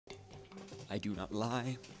I do not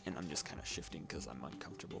lie, and I'm just kind of shifting because I'm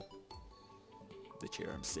uncomfortable. The chair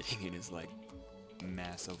I'm sitting in is like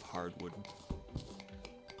massive hardwood.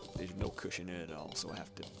 There's no cushion in it at all, so I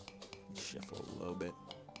have to shuffle a little bit.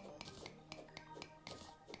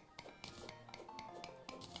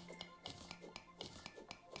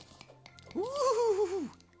 Woo!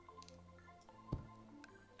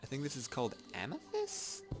 I think this is called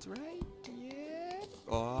amethyst, right? Yeah.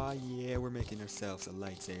 Oh yeah, we're making ourselves a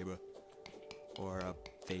lightsaber. Or a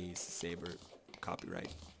phase saber.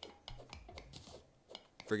 Copyright.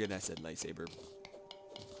 Forget I said lightsaber.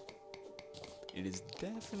 It is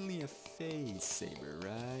definitely a phase saber,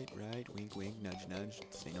 right? Right? Wink, wink, nudge, nudge.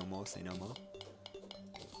 Say no more, say no more.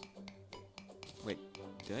 Wait,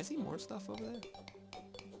 did I see more stuff over there?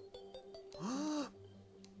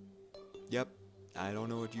 Yep, I don't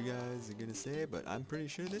know what you guys are gonna say, but I'm pretty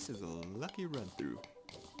sure this is a lucky run-through.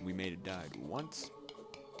 We made it died once,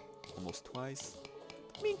 almost twice.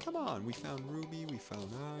 I mean, come on, we found ruby, we found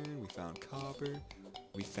iron, we found copper,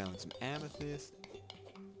 we found some amethyst.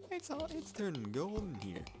 It's turning golden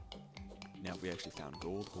here. Now if we actually found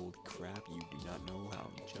gold, holy crap, you do not know how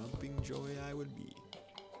jumping joy I would be.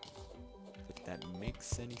 If that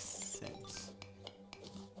makes any sense.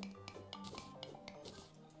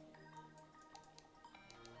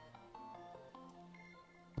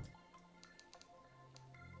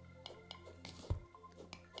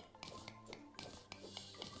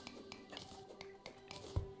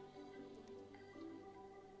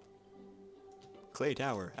 Clay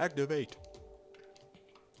tower, activate!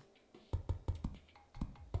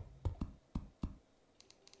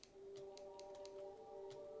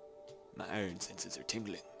 My iron senses are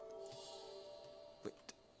tingling. Wait.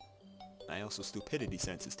 My also stupidity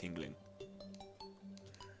sense is tingling.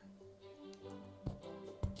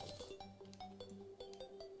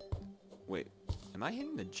 Wait, am I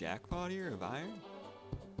hitting the jackpot here of iron?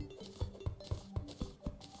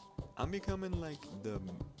 I'm becoming like the,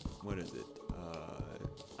 what is it?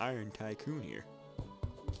 Iron tycoon here.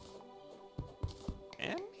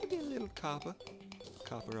 And maybe a little copper.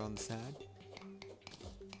 Copper on the side.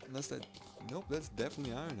 Unless that, nope, that's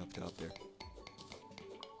definitely iron up top there.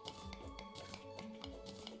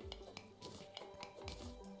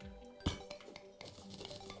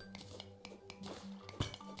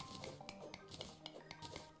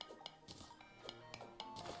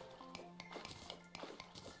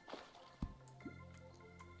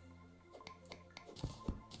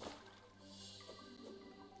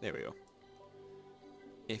 There we go.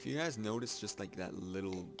 If you guys notice just like that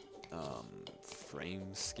little frame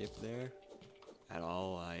skip there at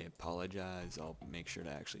all, I apologize. I'll make sure to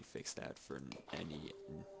actually fix that for any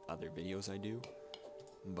other videos I do.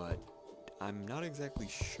 But I'm not exactly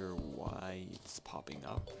sure why it's popping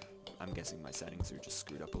up. I'm guessing my settings are just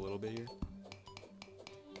screwed up a little bit here.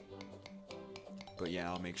 But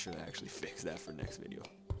yeah, I'll make sure to actually fix that for next video.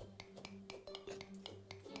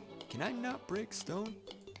 Can I not break stone?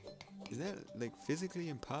 Is that, like, physically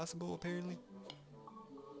impossible, apparently?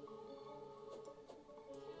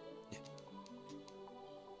 Yeah.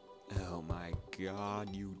 Oh my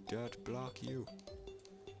god, you dirt block, you.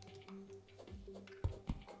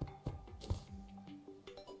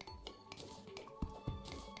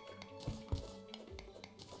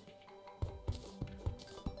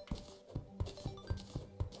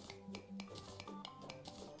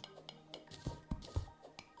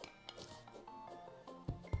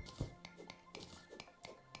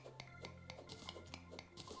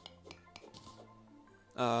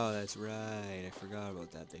 Oh, that's right. I forgot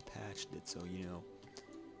about that. They patched it, so, you know,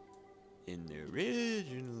 in the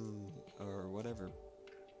original, or whatever,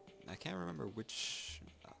 I can't remember which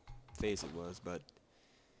phase it was, but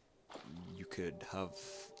you could have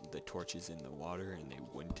the torches in the water and they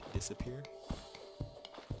wouldn't disappear.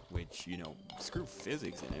 Which, you know, screw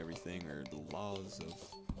physics and everything, or the laws of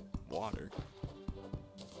water.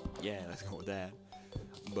 Yeah, let's go with that.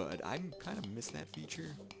 But I kind of miss that feature,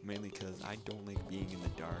 mainly because I don't like being in the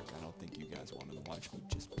dark. I don't think you guys want to watch me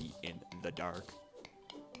just be in the dark.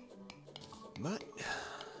 But,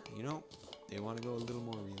 you know, they want to go a little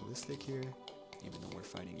more realistic here, even though we're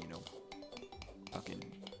fighting, you know, fucking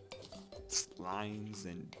slimes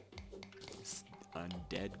and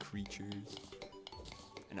undead creatures.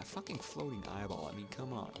 And a fucking floating eyeball, I mean,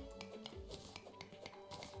 come on.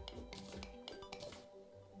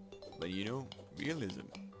 But you know, realism,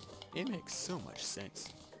 it makes so much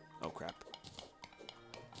sense. Oh crap.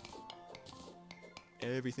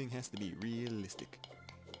 Everything has to be realistic.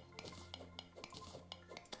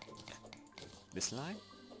 This slime?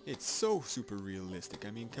 It's so super realistic. I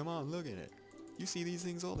mean, come on, look at it. You see these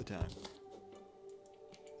things all the time.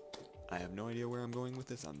 I have no idea where I'm going with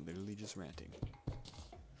this. I'm literally just ranting.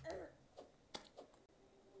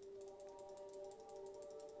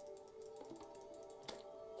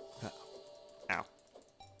 Ow.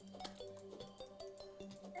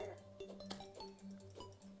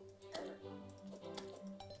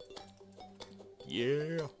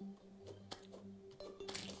 Yeah.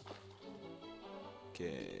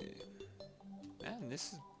 Okay. Man,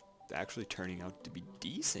 this is actually turning out to be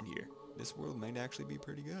decent here. This world might actually be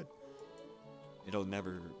pretty good. It'll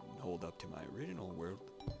never hold up to my original world.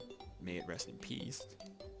 May it rest in peace.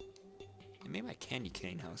 And may my candy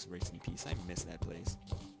cane house rest in peace. I miss that place.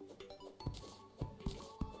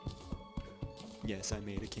 Yes, I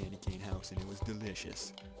made a candy cane house and it was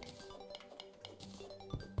delicious.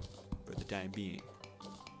 For the time being.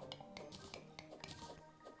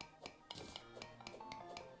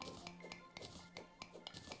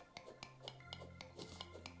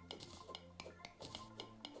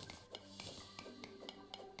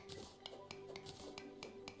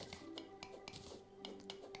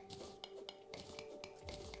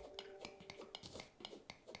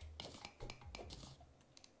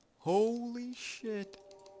 Holy shit.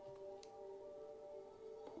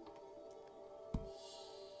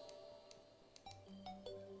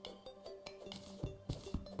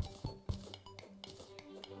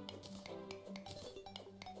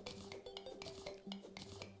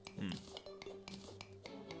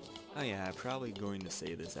 Oh yeah, I'm probably going to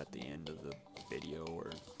say this at the end of the video,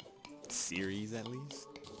 or series at least,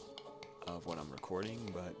 of what I'm recording,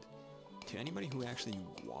 but to anybody who actually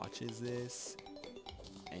watches this,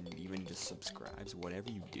 and even just subscribes, whatever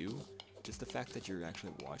you do, just the fact that you're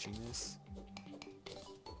actually watching this,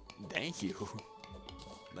 thank you.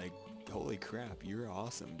 Like, holy crap, you're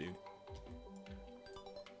awesome, dude.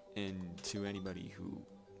 And to anybody who,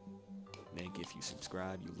 like, if you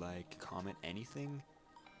subscribe, you like, comment, anything,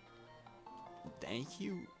 thank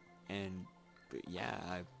you. And but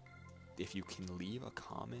yeah, if you can leave a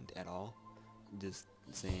comment at all, just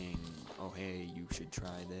saying, oh hey, you should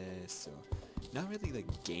try this, so not really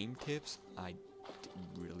like game tips. I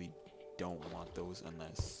really don't want those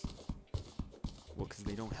unless, well, because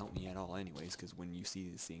they don't help me at all anyways, because when you see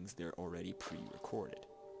these things, they're already pre-recorded.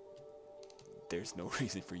 There's no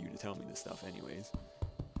reason for you to tell me this stuff anyways.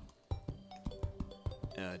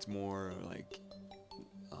 It's more like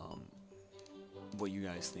what you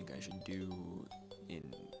guys think I should do in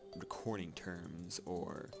recording terms,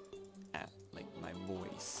 or at like my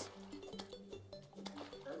voice.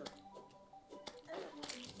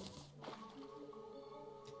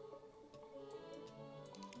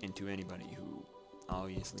 And to anybody who,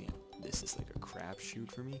 obviously this is like a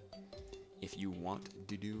crapshoot for me, if you want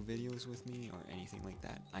to do videos with me or anything like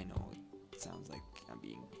that, I know it sounds like I'm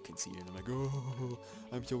being conceited. I'm like, oh,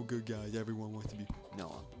 I'm so good, guys, everyone wants to be. No,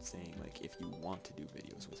 I'm saying, like, if you want to do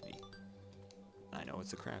videos with me, I know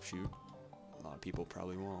it's a crapshoot, a lot of people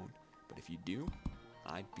probably won't, but if you do,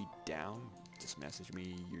 I'd be down. Just message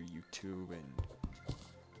me your YouTube, and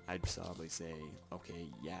I'd probably say, okay,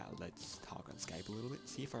 yeah, let's talk on Skype a little bit,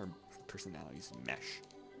 see if our personalities mesh,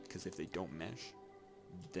 because if they don't mesh,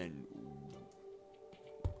 then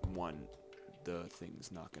one, the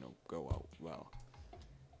thing's not gonna go out well,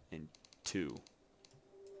 and two,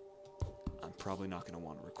 I'm probably not gonna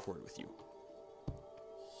want to record with you.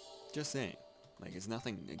 Just saying, like, it's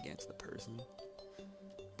nothing against the person,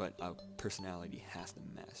 but a personality has to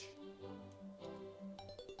mesh.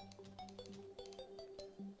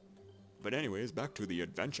 But anyways, back to the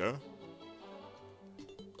adventure.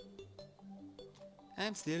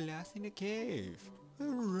 I'm still lost in the cave.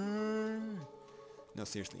 Hooray! No,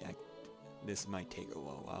 seriously, this might take a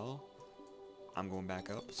little while. I'm going back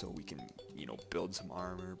up so we can, you know, build some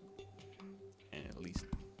armor and at least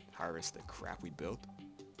harvest the crap we built.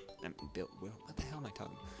 What the hell am I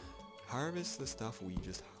talking? Harvest the stuff we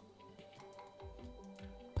just.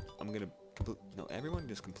 I'm gonna. No, everyone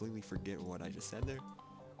just completely forget what I just said there.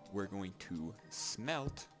 We're going to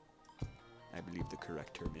smelt, I believe the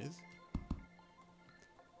correct term is,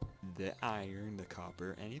 the iron, the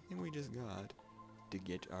copper, anything we just got to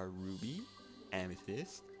get our ruby,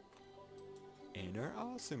 amethyst, and our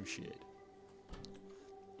awesome shit.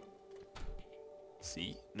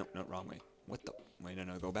 See? No, wrong way. What the? Wait,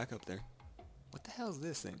 no, go back up there. What the hell is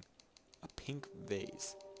this thing? A pink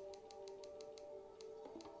vase.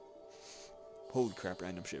 Holy crap,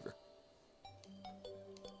 random shiver.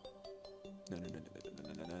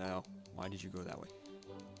 No. Why did you go that way?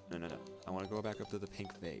 No. I want to go back up to the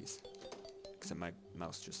pink vase. Except my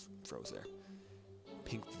mouse just froze there.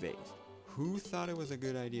 Pink vase. Who thought it was a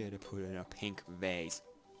good idea to put in a pink vase?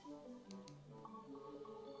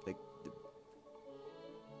 Like,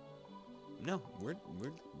 No, we're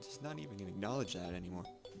just not even gonna acknowledge that anymore.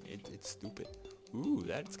 It's stupid. Ooh,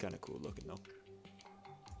 that's kind of cool looking though.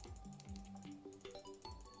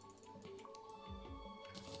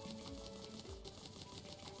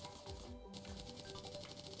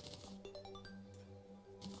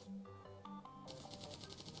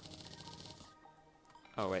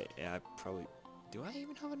 Oh wait, yeah, I probably... Do I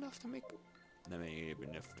even have enough to make... I mean, even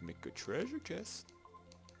enough to make a treasure chest.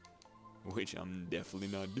 Which I'm definitely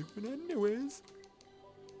not doing anyways.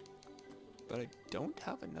 But I don't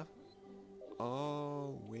have enough...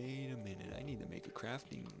 Oh, wait a minute. I need to make a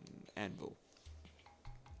crafting anvil.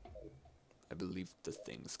 I believe the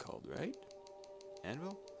thing's called, right?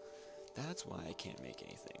 Anvil? That's why I can't make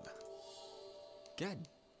anything. God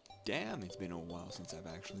damn, it's been a while since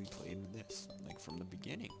I've actually played this. Like, from the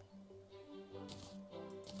beginning.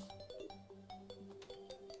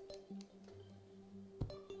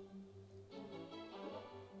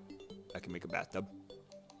 I can make a bathtub.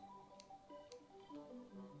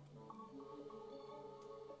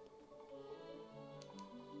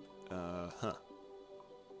 Huh.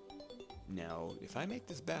 Now, if I make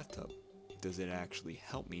this bathtub, does it actually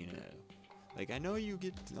help me in a... Like, I know you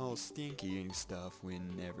get all stinky and stuff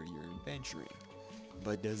whenever you're adventuring,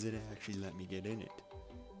 but does it actually let me get in it?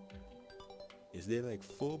 Is there like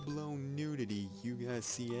full-blown nudity, you guys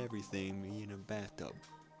see everything in a bathtub?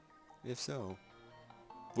 If so,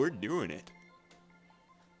 we're doing it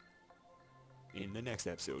in the next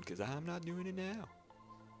episode, because I'm not doing it now.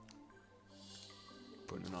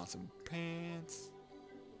 Putting on some pants.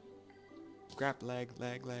 Crap, lag.